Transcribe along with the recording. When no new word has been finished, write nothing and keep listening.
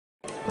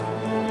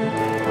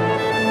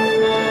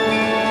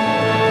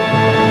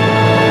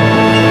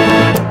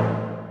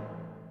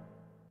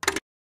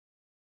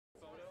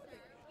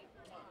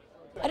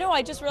No,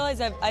 I just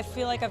realized I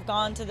feel like I've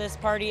gone to this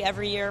party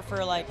every year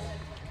for like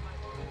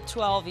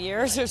 12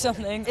 years or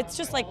something. It's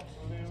just like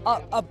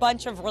a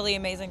bunch of really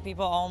amazing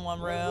people all in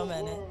one room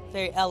and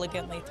very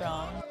elegantly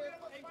thrown.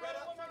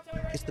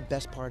 It's the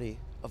best party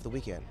of the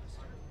weekend.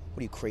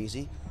 What are you,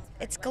 crazy?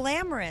 It's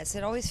glamorous.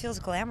 It always feels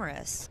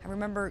glamorous. I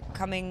remember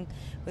coming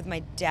with my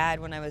dad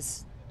when I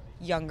was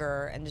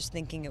younger and just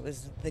thinking it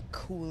was the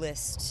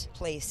coolest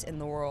place in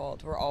the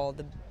world where all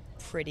the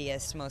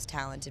prettiest, most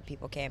talented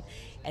people came.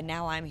 And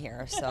now I'm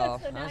here,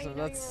 so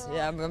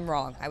I'm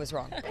wrong. I was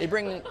wrong. They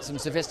bring some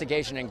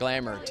sophistication and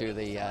glamour to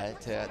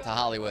to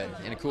Hollywood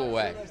in a cool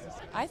way.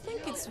 I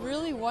think it's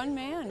really one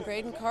man,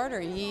 Graydon Carter.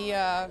 He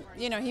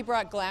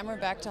brought glamour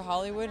back to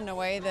Hollywood in a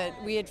way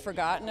that we had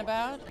forgotten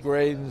about.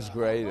 Graydon's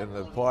great, and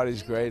the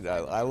party's great.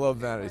 I love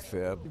Vanity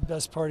Fair.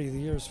 Best party of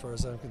the year as far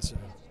as I'm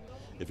concerned.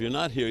 If you're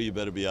not here, you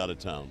better be out of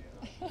town.